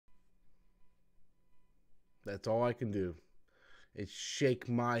That's all I can do is shake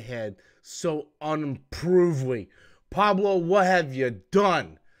my head so unapprovingly. Pablo, what have you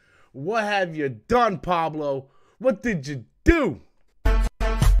done? What have you done, Pablo? What did you do?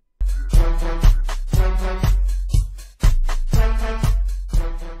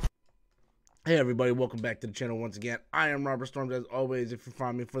 Hey everybody, welcome back to the channel once again. I am Robert Storms. As always, if you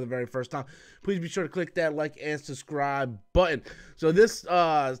find me for the very first time, please be sure to click that like and subscribe button. So this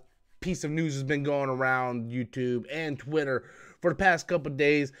piece of news has been going around YouTube and Twitter for the past couple of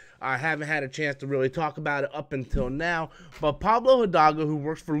days. I haven't had a chance to really talk about it up until now, but Pablo Hidalgo, who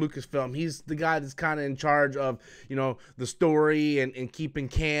works for Lucasfilm, he's the guy that's kind of in charge of, you know, the story and keeping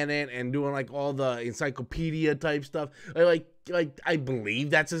canon and doing like all the encyclopedia type stuff. Like I believe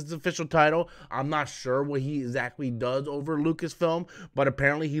that's his official title. I'm not sure what he exactly does over Lucasfilm, but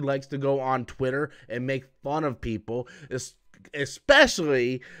apparently he likes to go on Twitter and make fun of people,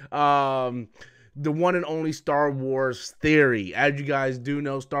 especially the one and only Star Wars Theory. As you guys do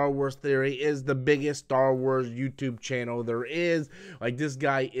know, Star Wars Theory is the biggest Star Wars YouTube channel there is. Like, this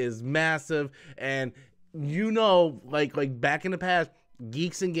guy is massive, and you know, like back in the past,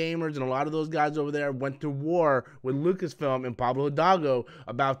 Geeks and Gamers and a lot of those guys over there went to war with Lucasfilm and Pablo Hidalgo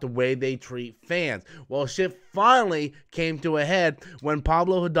about the way they treat fans. Well, shit finally came to a head when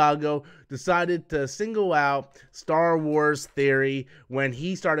Pablo Hidalgo decided to single out Star Wars Theory when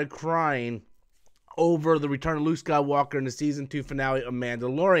he started crying over the return of Luke Skywalker in the season 2 finale of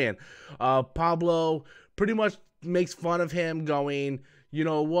Mandalorian. Pablo pretty much makes fun of him, going, you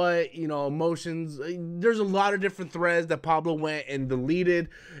know what, you know, emotions. There's a lot of different threads that Pablo went and deleted,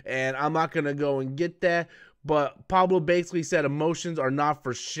 and I'm not going to go and get that. But Pablo basically said emotions are not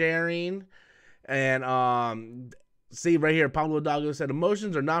for sharing. And see right here, Pablo Hidalgo said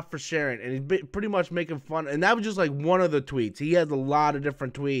emotions are not for sharing. And he's pretty much making fun. And that was just like one of the tweets. He has a lot of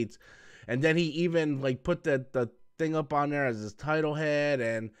different tweets. And then he even like put the thing up on there as his title head,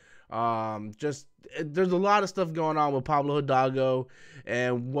 and just there's a lot of stuff going on with Pablo Hidalgo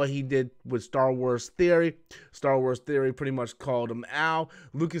and what he did with Star Wars Theory. Star Wars Theory pretty much called him out.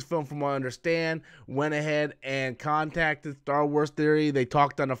 Lucasfilm, from what I understand, went ahead and contacted Star Wars Theory. They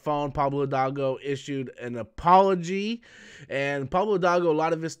talked on the phone. Pablo Hidalgo issued an apology, and Pablo Hidalgo, a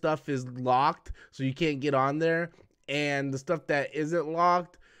lot of his stuff is locked, so you can't get on there. And the stuff that isn't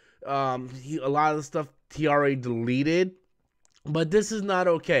locked, a lot of the stuff he already deleted. But this is not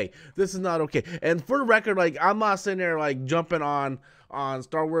okay. This is not okay. And for the record, like, I'm not sitting there like jumping on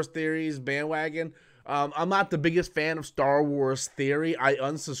Star Wars Theory's bandwagon. I'm not the biggest fan of Star Wars Theory. I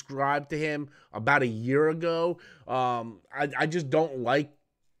unsubscribed to him about a year ago. I just don't like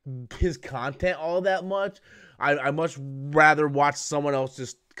his content all that much. I much rather watch someone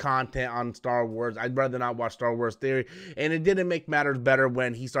else's content on Star Wars. I'd rather not watch Star Wars Theory. And it didn't make matters better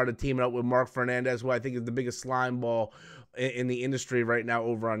when he started teaming up with Mark Fernandez, who I think is the biggest slime ball in the industry right now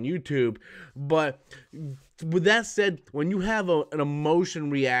over on YouTube. But with that said, when you have an emotional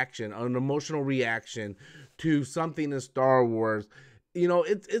reaction to something in Star Wars, you know,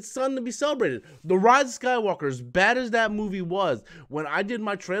 it's something to be celebrated. The Rise of Skywalker, as bad as that movie was, when I did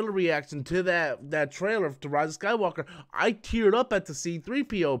my trailer reaction to that trailer to Rise of Skywalker, I teared up at the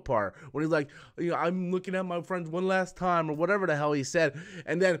C-3PO part when he's like, you know, I'm looking at my friends one last time, or whatever the hell he said.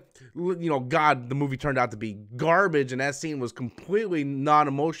 And then, you know, God, the movie turned out to be garbage, and that scene was completely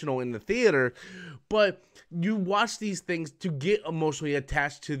non-emotional in the theater. But you watch these things to get emotionally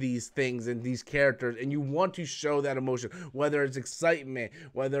attached to these things and these characters, and you want to show that emotion, whether it's excitement,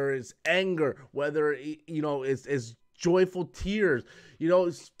 whether it's anger, whether, you know, it's joyful tears. You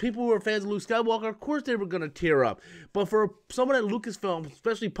know, people who are fans of Luke Skywalker, of course they were going to tear up. But for someone at Lucasfilm,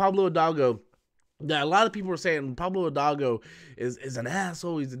 especially Pablo Hidalgo, that a lot of people were saying Pablo Hidalgo is an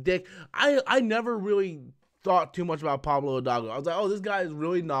asshole, he's a dick. I never really thought too much about Pablo Hidalgo. I was like, oh, this guy is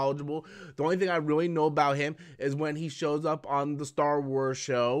really knowledgeable. The only thing I really know about him is when he shows up on the Star Wars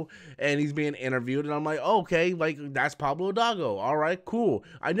show and he's being interviewed, and I'm like, oh, okay, like, that's Pablo Hidalgo. All right, cool.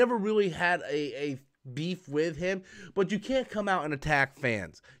 I never really had a beef with him, but you can't come out and attack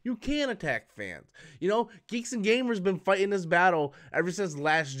fans. You can't attack fans. You know, Geeks and Gamers been fighting this battle ever since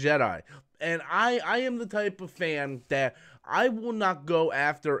Last Jedi. And I am the type of fan that I will not go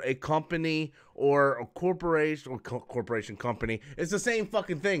after a company or a corporation company. It's the same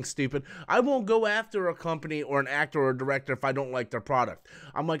fucking thing, stupid. I won't go after a company or an actor or a director if I don't like their product.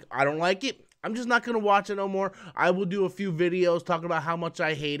 I'm like, I don't like it. I'm just not going to watch it no more. I will do a few videos talking about how much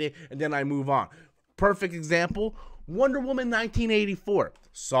I hate it, and then I move on. Perfect example, Wonder Woman 1984.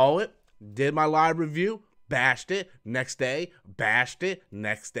 Saw it, did my live review, bashed it, next day, bashed it,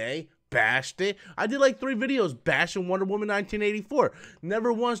 next day, bashed it. I did like 3 videos bashing Wonder Woman 1984.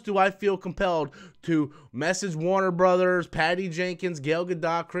 Never once do I feel compelled to message Warner Brothers, Patty Jenkins, Gal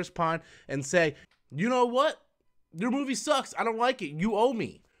Gadot, Chris Pine, and say, you know what? Your movie sucks. I don't like it. You owe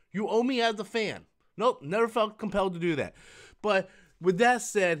me. You owe me as a fan. Nope, never felt compelled to do that. But with that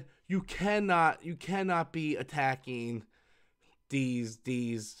said, you cannot be attacking these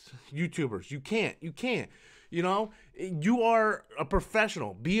YouTubers. You can't. You know, you are a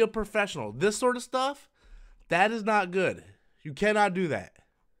professional. Be a professional. This sort of stuff, that is not good. You cannot do that.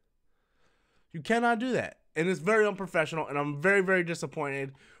 You cannot do that. And it's very unprofessional, and I'm very, very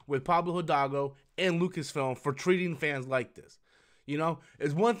disappointed with Pablo Hidalgo and Lucasfilm for treating fans like this. You know,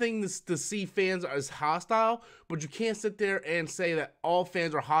 it's one thing to see fans as hostile, but you can't sit there and say that all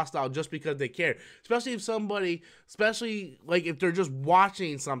fans are hostile just because they care. Especially if somebody, like if they're just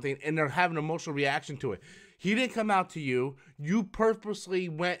watching something and they're having an emotional reaction to it. He didn't come out to you. You purposely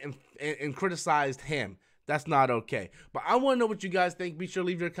went and criticized him. That's not okay. But I want to know what you guys think. Be sure to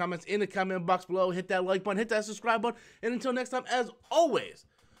leave your comments in the comment box below. Hit that like button. Hit that subscribe button. And until next time, as always,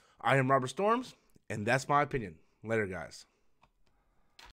 I am Robert Storms, and that's my opinion. Later, guys.